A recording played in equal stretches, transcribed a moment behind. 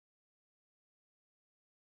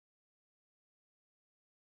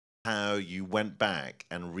how you went back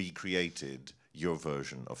and recreated your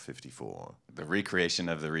version of 54. The recreation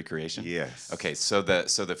of the recreation. Yes. Okay, so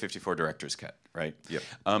the 54 director's cut, right? Yep.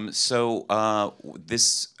 I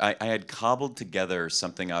had cobbled together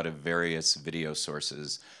something out of various video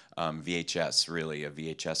sources, VHS, really, a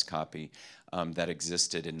VHS copy that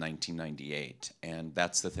existed in 1998, and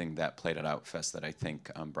that's the thing that played at Outfest that I think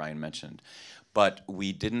Brian mentioned. But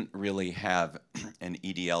we didn't really have an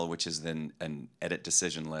EDL, which is then an edit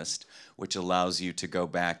decision list, which allows you to go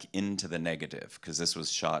back into the negative, because this was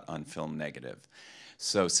shot on film negative.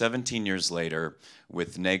 So 17 years later,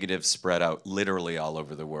 with negatives spread out literally all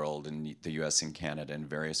over the world, in the US and Canada, in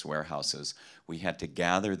various warehouses, we had to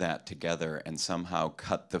gather that together and somehow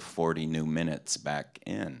cut the 40 new minutes back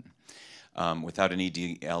in. Without an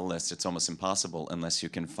EDL list, it's almost impossible unless you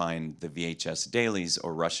can find the VHS dailies,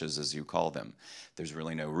 or rushes as you call them. There's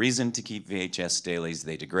really no reason to keep VHS dailies.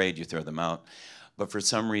 They degrade, you throw them out. But for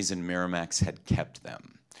some reason, Miramax had kept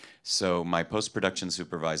them. So my post-production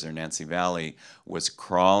supervisor, Nancy Valley, was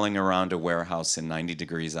crawling around a warehouse in 90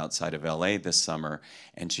 degrees outside of LA this summer,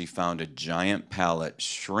 and she found a giant pallet,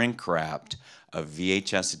 shrink-wrapped, of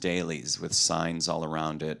VHS dailies with signs all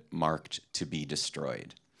around it marked to be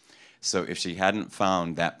destroyed. So if she hadn't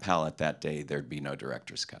found that palette that day, there'd be no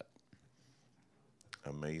director's cut.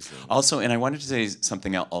 Amazing. Also, and I wanted to say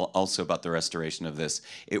something also about the restoration of this.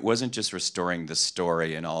 It wasn't just restoring the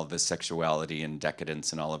story and all the sexuality and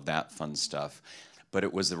decadence and all of that fun stuff, but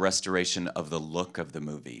it was the restoration of the look of the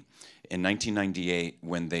movie. In 1998,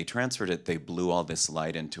 when they transferred it, they blew all this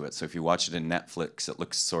light into it. So if you watch it in Netflix, it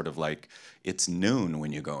looks sort of like it's noon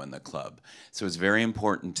when you go in the club. So it's very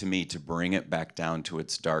important to me to bring it back down to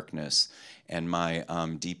its darkness. And my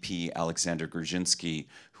DP, Alexander Grushinsky,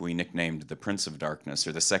 who we nicknamed the Prince of Darkness,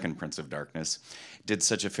 or the second Prince of Darkness, did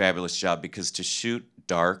such a fabulous job, because to shoot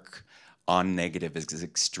dark on negative is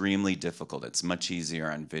extremely difficult. It's much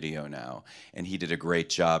easier on video now, and he did a great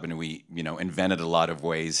job. And we, invented a lot of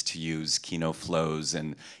ways to use Kino flows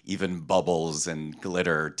and even bubbles and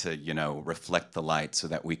glitter to, reflect the light, so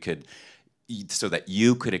that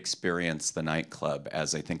you could experience the nightclub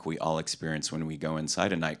as I think we all experience when we go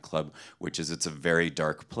inside a nightclub, which is it's a very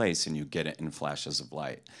dark place, and you get it in flashes of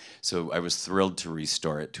light. So I was thrilled to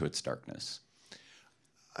restore it to its darkness.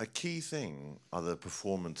 A key thing are the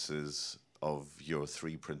performances of your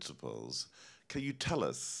three principals. Can you tell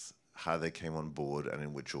us how they came on board and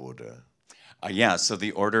in which order? Yeah, so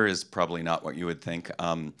the order is probably not what you would think.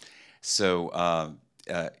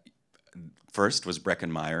 First was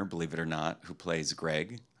Breckenmeyer, believe it or not, who plays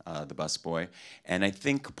Greg, the busboy. And I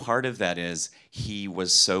think part of that is he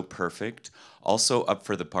was so perfect. Also up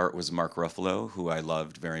for the part was Mark Ruffalo, who I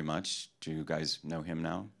loved very much. Do you guys know him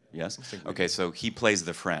now? Yes? Okay, so he plays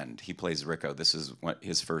the friend. He plays Rico. This is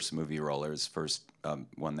his first movie role, or his first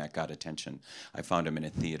one that got attention. I found him in a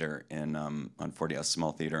theater on a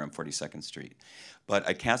small theater on 42nd Street. But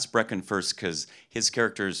I cast Brecken first because his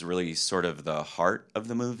character is really sort of the heart of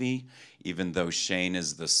the movie, even though Shane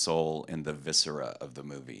is the soul and the viscera of the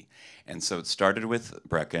movie. And so it started with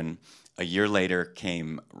Brecken. A year later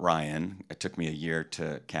came Ryan. It took me a year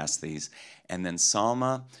to cast these. And then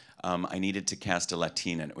Salma, I needed to cast a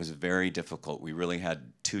Latina, and it was very difficult. We really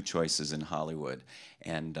had two choices in Hollywood,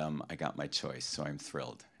 and I got my choice, so I'm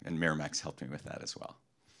thrilled. And Miramax helped me with that as well.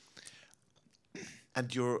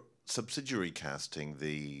 And your subsidiary casting,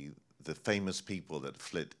 the famous people that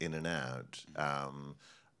flit in and out,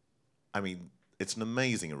 it's an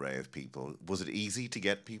amazing array of people. Was it easy to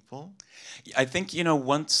get people? I think,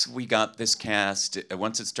 once we got this cast,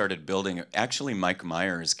 once it started building, actually Mike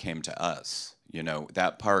Myers came to us.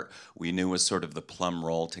 That part we knew was sort of the plum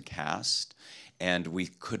role to cast, and we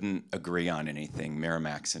couldn't agree on anything,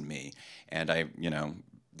 Miramax and me. And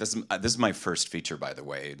this is my first feature, by the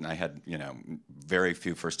way, and I had, very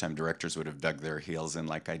few first-time directors would have dug their heels in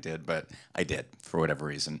like I did, but I did, for whatever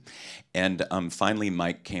reason. And finally,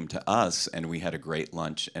 Mike came to us, and we had a great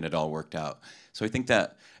lunch, and it all worked out. So I think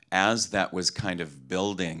that as that was kind of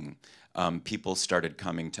building, people started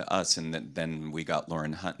coming to us, and then we got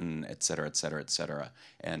Lauren Hutton, et cetera, et cetera, et cetera.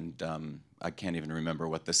 And I can't even remember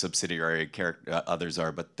what the subsidiary others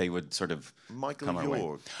are, but they would sort of come our way. Michael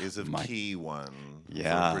York is a key one for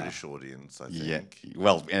Yeah. a British audience, I think. Yeah,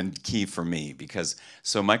 well, and key for me, because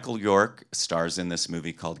so Michael York stars in this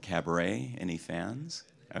movie called Cabaret. Any fans?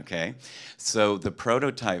 Okay. So the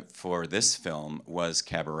prototype for this film was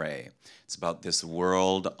Cabaret. It's about this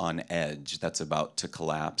world on edge that's about to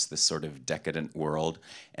collapse, this sort of decadent world,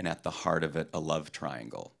 and at the heart of it, a love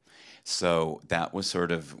triangle. So that was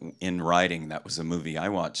sort of in writing. That was a movie I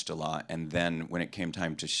watched a lot. And then when it came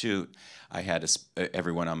time to shoot, I had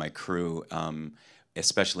everyone on my crew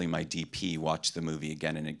especially my DP, watched the movie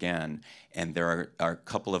again and again. And there are a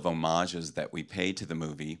couple of homages that we pay to the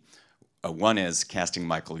movie. One is casting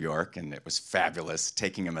Michael York, and it was fabulous,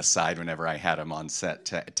 taking him aside whenever I had him on set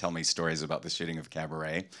to tell me stories about the shooting of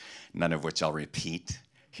Cabaret, none of which I'll repeat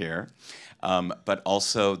here. But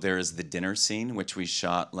also there's the dinner scene, which we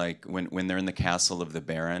shot like when they're in the castle of the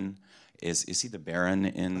Baron. Is he the Baron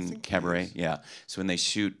in Cabaret? Yeah. So when they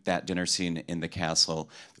shoot that dinner scene in the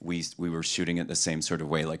castle, we were shooting it the same sort of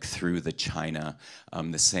way, like through the china,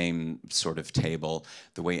 the same sort of table.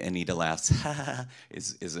 The way Anita laughs, ha ha,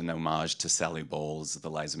 is an homage to Sally Bowles,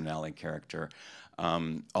 the Liza Minnelli character.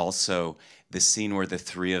 Also, the scene where the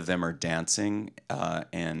three of them are dancing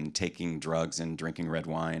and taking drugs and drinking red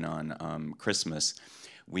wine on Christmas,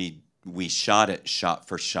 we shot it shot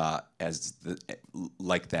for shot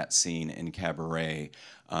like that scene in Cabaret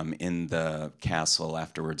in the castle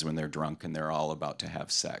afterwards when they're drunk and they're all about to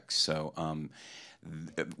have sex. So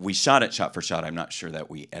we shot it shot for shot. I'm not sure that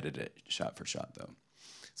we edited it shot for shot, though.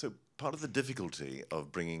 So part of the difficulty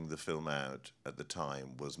of bringing the film out at the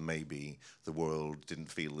time was maybe the world didn't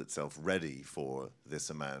feel itself ready for this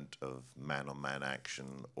amount of man-on-man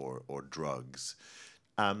action or drugs.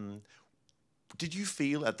 Did you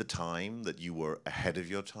feel at the time that you were ahead of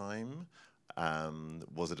your time?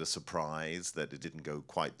 Was it a surprise that it didn't go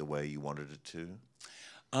quite the way you wanted it to?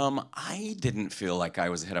 I didn't feel like I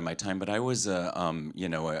was ahead of my time, but I was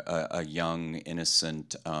a young,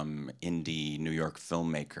 innocent indie New York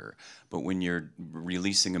filmmaker. But when you're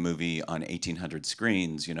releasing a movie on 1,800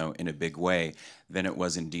 screens, in a big way, then it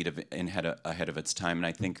was indeed ahead of its time. And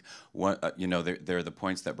I think there are the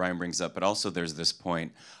points that Brian brings up, but also there's this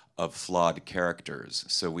point of flawed characters.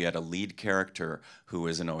 So we had a lead character who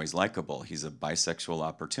isn't always likable. He's a bisexual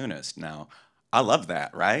opportunist. Now, I love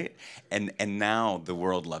that, right? And now the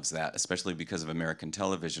world loves that, especially because of American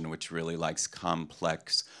television, which really likes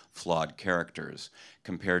complex, flawed characters.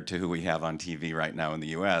 Compared to who we have on TV right now in the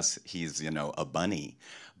US, he's, a bunny.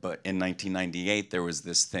 But in 1998, there was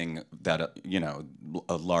this thing that,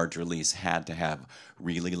 a large release had to have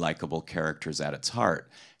really likable characters at its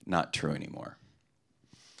heart. Not true anymore.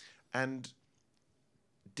 And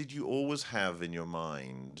did you always have in your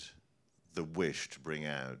mind the wish to bring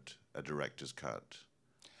out a director's cut?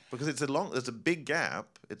 Because there's a big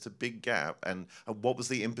gap. It's a big gap. And what was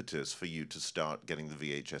the impetus for you to start getting the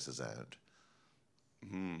VHSs out?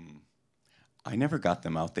 I never got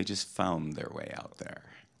them out. They just found their way out there.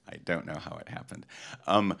 I don't know how it happened.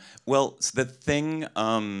 Well, the thing.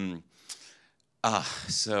 I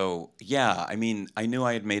knew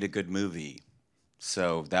I had made a good movie.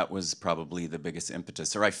 So that was probably the biggest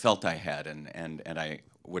impetus, or I felt I had, and I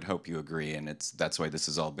would hope you agree, and that's why this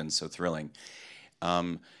has all been so thrilling.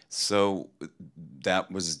 So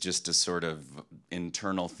that was just a sort of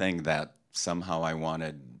internal thing that somehow I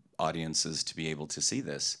wanted audiences to be able to see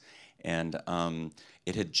this. And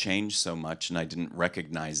it had changed so much, and I didn't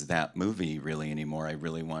recognize that movie really anymore. I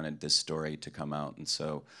really wanted this story to come out, and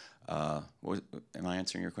so, am I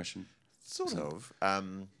answering your question? Sort of.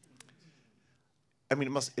 I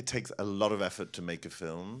mean, it takes a lot of effort to make a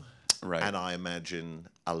film, right? And I imagine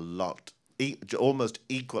almost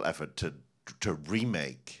equal effort to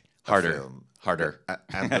remake a film. Harder.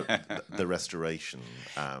 And the restoration.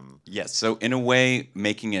 Yes, so in a way,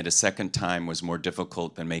 making it a second time was more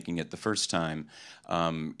difficult than making it the first time,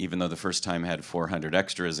 even though the first time had 400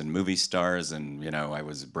 extras and movie stars, and I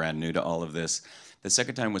was brand new to all of this. The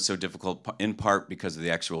second time was so difficult, in part because of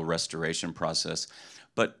the actual restoration process.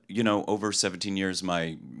 But, over 17 years,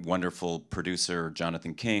 my wonderful producer,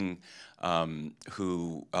 Jonathan King,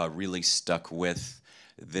 who really stuck with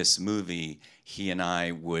this movie, he and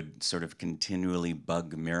I would sort of continually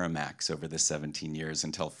bug Miramax over the 17 years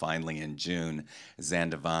until finally in June, Zan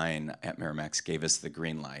Devine at Miramax gave us the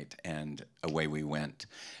green light, and away we went.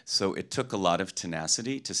 So it took a lot of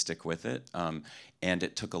tenacity to stick with it, and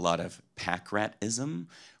it took a lot of pack-ratism,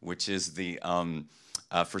 which is the...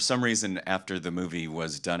 for some reason, after the movie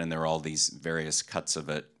was done, and there were all these various cuts of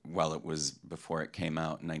it before it came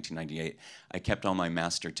out in 1998, I kept all my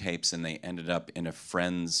master tapes, and they ended up in a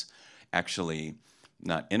friend's, actually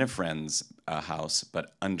not in a friend's house,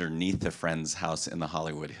 but underneath a friend's house in the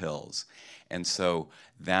Hollywood Hills. And so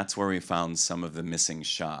that's where we found some of the missing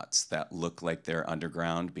shots that look like they're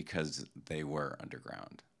underground because they were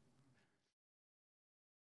underground.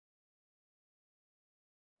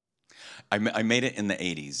 I made it in the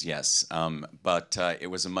 80s, yes, but it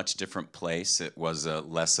was a much different place. It was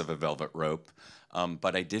less of a velvet rope,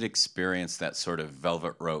 but I did experience that sort of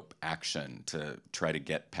velvet rope action to try to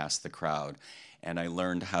get past the crowd, and I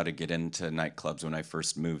learned how to get into nightclubs when I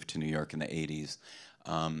first moved to New York in the 80s.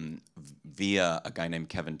 via a guy named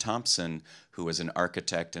Kevin Thompson, who was an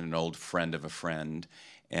architect and an old friend of a friend.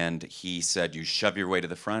 And he said, you shove your way to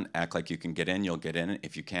the front, act like you can get in, you'll get in.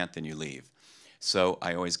 If you can't, then you leave. So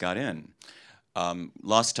I always got in.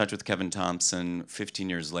 Lost touch with Kevin Thompson. 15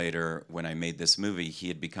 years later, when I made this movie, he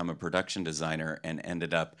had become a production designer and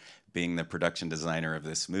ended up being the production designer of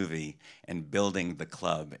this movie and building the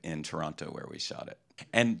club in Toronto where we shot it.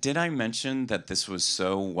 And did I mention that this was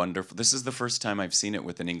so wonderful? This is the first time I've seen it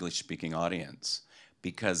with an English-speaking audience,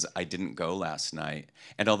 because I didn't go last night.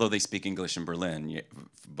 And although they speak English in Berlin,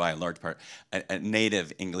 by a large part, a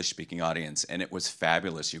native English-speaking audience, and it was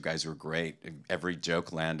fabulous. You guys were great. Every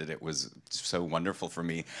joke landed. It was so wonderful for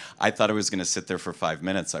me. I thought I was going to sit there for 5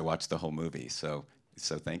 minutes. I watched the whole movie, so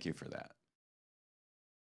thank you for that.